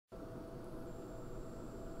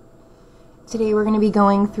Today we're going to be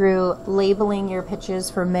going through labeling your pitches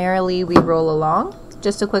for Merrily We Roll Along.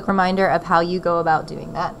 Just a quick reminder of how you go about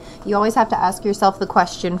doing that. You always have to ask yourself the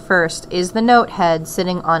question first, is the note head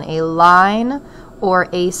sitting on a line or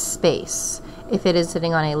a space? If it is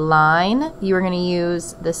sitting on a line, you are going to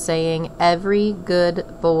use the saying, every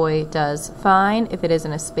good boy does fine. If it is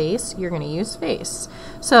in a space, you're going to use face.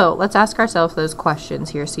 So let's ask ourselves those questions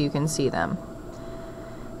here so you can see them.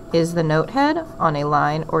 Is the note head on a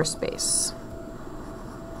line or space?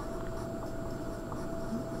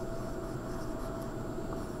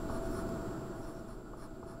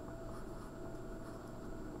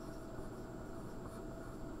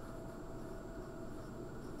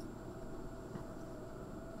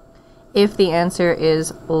 If the answer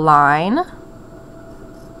is line,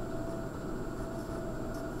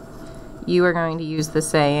 you are going to use the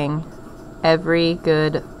saying, every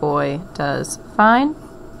good boy does fine.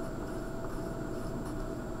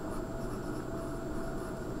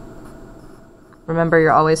 Remember,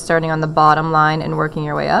 you're always starting on the bottom line and working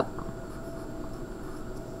your way up.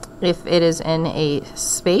 If it is in a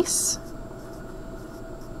space,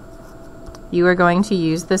 you are going to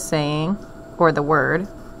use the saying, or the word,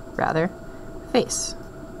 rather, face.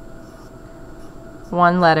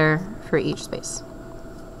 One letter for each space.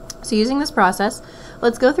 So using this process,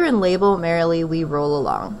 let's go through and label Merrily We Roll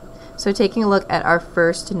Along. So taking a look at our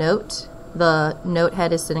first note, the note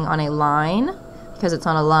head is sitting on a line. Because it's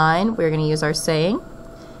on a line, we're going to use our saying,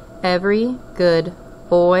 every good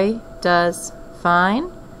boy does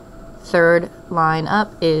fine. Third line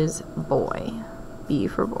up is boy, B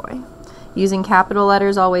for boy. Using capital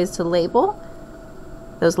letters always to label.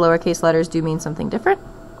 Those lowercase letters do mean something different.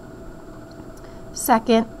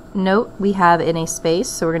 Second note we have in a space,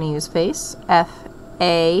 so we're going to use face,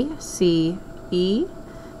 F-A-C-E.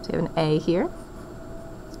 So we have an A here.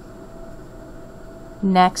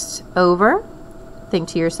 Next, over. Think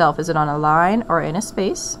to yourself, is it on a line or in a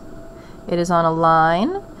space? It is on a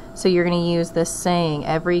line, so you're going to use this saying,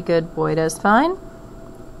 every good boy does fine.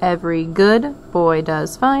 Every good boy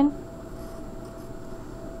does fine.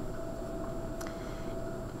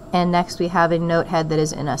 And next we have a note head that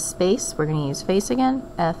is in a space. We're going to use face again,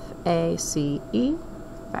 F-A-C-E,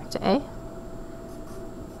 back to A.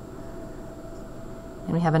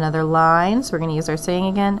 And we have another line, so we're going to use our saying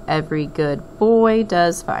again, every good boy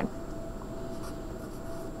does fine.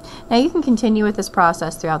 Now you can continue with this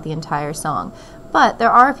process throughout the entire song, but there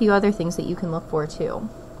are a few other things that you can look for too.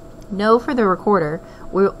 Know for the recorder,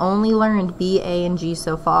 we've only learned B, A, and G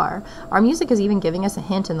so far. Our music is even giving us a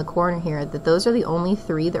hint in the corner here that those are the only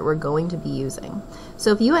three that we're going to be using.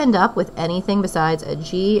 So if you end up with anything besides a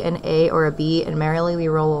G, an A, or a B, and Merrily We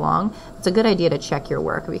Roll Along, it's a good idea to check your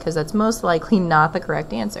work because that's most likely not the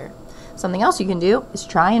correct answer. Something else you can do is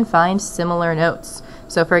try and find similar notes.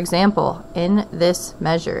 So for example, in this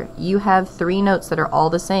measure, you have three notes that are all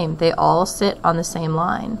the same. They all sit on the same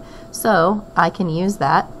line. So I can use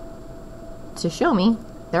that to show me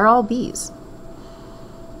they're all B's.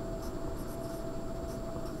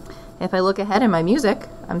 If I look ahead in my music,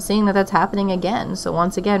 I'm seeing that that's happening again. So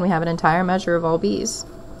once again, we have an entire measure of all B's.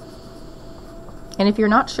 And if you're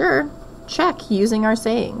not sure, check using our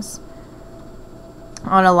sayings.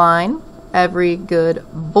 On a line, every good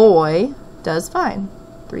boy does fine.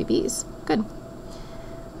 3 B's. Good.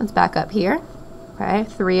 Let's back up here. Okay,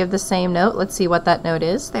 3 of the same note. Let's see what that note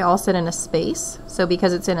is. They all sit in a space. So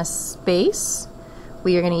because it's in a space,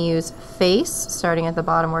 we are going to use face, starting at the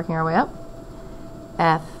bottom, working our way up.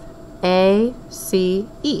 F-A-C-E.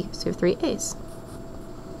 So we have 3 A's.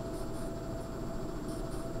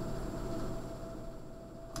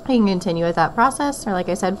 You can continue with that process, or like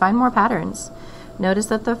I said, find more patterns. Notice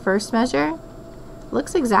that the first measure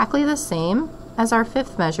looks exactly the same as our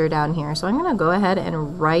 5th measure down here. So I'm going to go ahead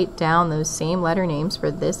and write down those same letter names for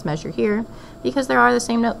this measure here because there are the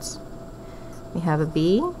same notes. We have a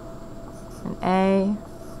B, an A,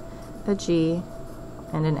 a G,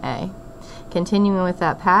 and an A. Continuing with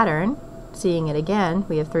that pattern, seeing it again,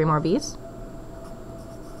 we have 3 more B's.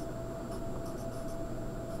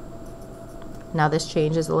 Now this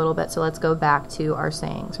changes a little bit, so let's go back to our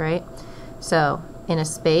sayings, right? So in a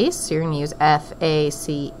space, you're going to use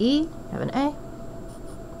F-A-C-E, have an A.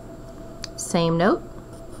 Same note.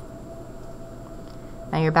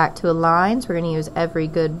 Now you're back to a line, so we're going to use every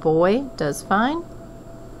good boy does fine.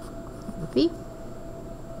 B.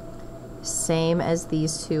 Same as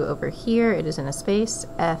these two over here, it is in a space,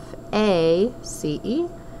 F-A-C-E,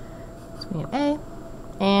 so we have A.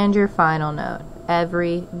 And your final note,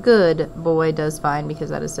 every good boy does fine because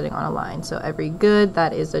that is sitting on a line. So every good,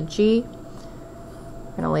 that is a G.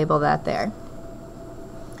 We're going to label that there.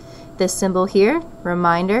 This symbol here,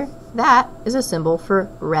 reminder, That is a symbol for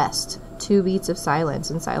rest, 2 beats of silence,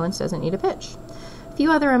 and silence doesn't need a pitch. A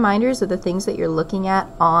few other reminders of the things that you're looking at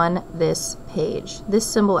on this page. This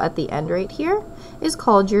symbol at the end right here is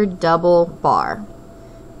called your double bar.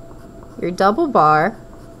 Your double bar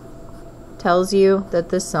tells you that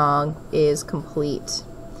the song is complete.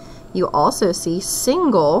 You also see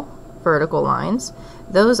single vertical lines.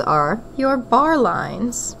 Those are your bar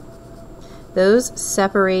lines. Those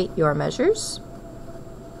separate your measures.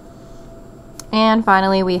 And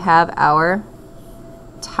finally, we have our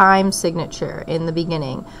time signature in the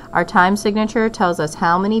beginning. Our time signature tells us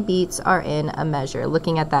how many beats are in a measure,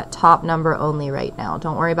 looking at that top number only right now.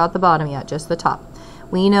 Don't worry about the bottom yet, just the top.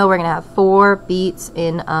 We know we're going to have 4 beats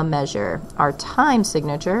in a measure. Our time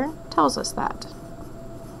signature tells us that.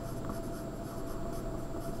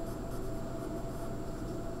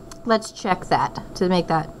 Let's check that to make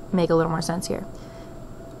a little more sense here.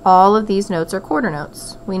 All of these notes are quarter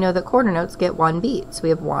notes. We know that quarter notes get 1 beat. So we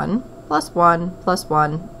have 1 plus 1 plus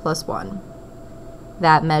 1 plus 1.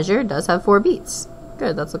 That measure does have 4 beats.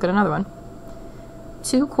 Good, let's look at another one.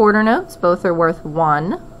 2 quarter notes, both are worth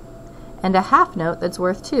 1, and a half note that's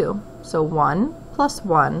worth 2. So 1 plus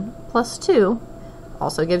 1 plus 2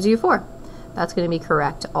 also gives you 4. That's going to be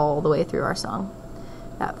correct all the way through our song.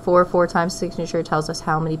 That 4 times signature tells us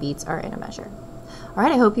how many beats are in a measure. All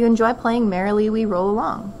right, I hope you enjoy playing Merrily We Roll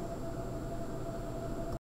Along.